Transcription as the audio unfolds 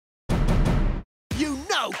You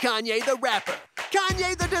know Kanye the rapper,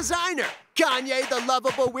 Kanye the designer, Kanye the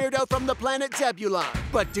lovable weirdo from the planet Zebulon.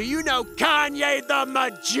 But do you know Kanye the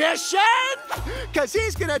magician? Cause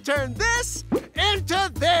he's gonna turn this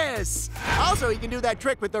into this. Also, he can do that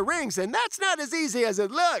trick with the rings, and that's not as easy as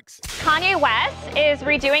it looks. Kanye West is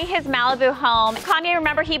redoing his Malibu home. Kanye,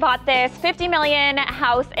 remember, he bought this $50 million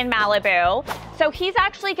house in Malibu. So he's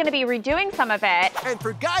actually gonna be redoing some of it. And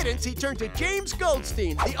for guidance, he turned to James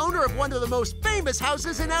Goldstein, the owner of one of the most famous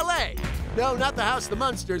houses in LA. No, not the house the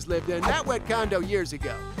Munsters lived in. That went condo years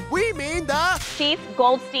ago. We mean the Chief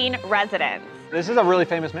Goldstein residence. This is a really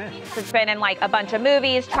famous mansion. It's been in like a bunch of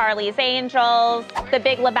movies, Charlie's Angels, The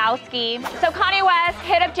Big Lebowski. So Kanye West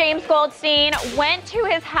hit up James Goldstein, went to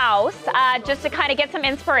his house just to kind of get some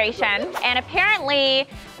inspiration, and apparently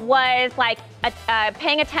was like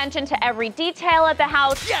paying attention to every detail of the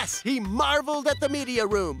house. Yes, he marveled at the media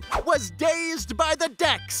room, was dazed by the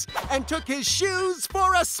decks, and took his shoes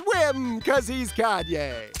for a swim, cause he's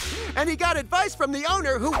Kanye. And he got advice from the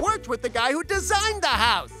owner who worked with the guy who designed the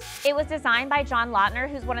house. It was designed by John Lautner,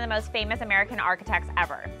 who's one of the most famous American architects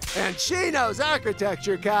ever. And she knows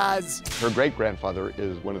architecture, cuz. Her great-grandfather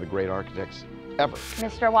is one of the great architects ever.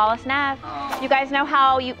 Mr. Wallace Neff. You guys know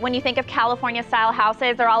how when you think of California-style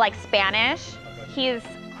houses, they're all like Spanish? He's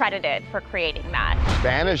credited for creating that.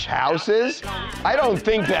 Spanish houses? I don't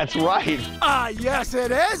think that's right. Yes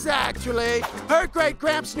it is, actually. Her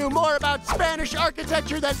great-gramps knew more about Spanish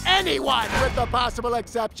architecture than anyone, with the possible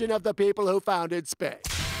exception of the people who founded Spain.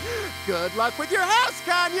 Good luck with your house,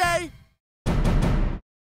 Kanye!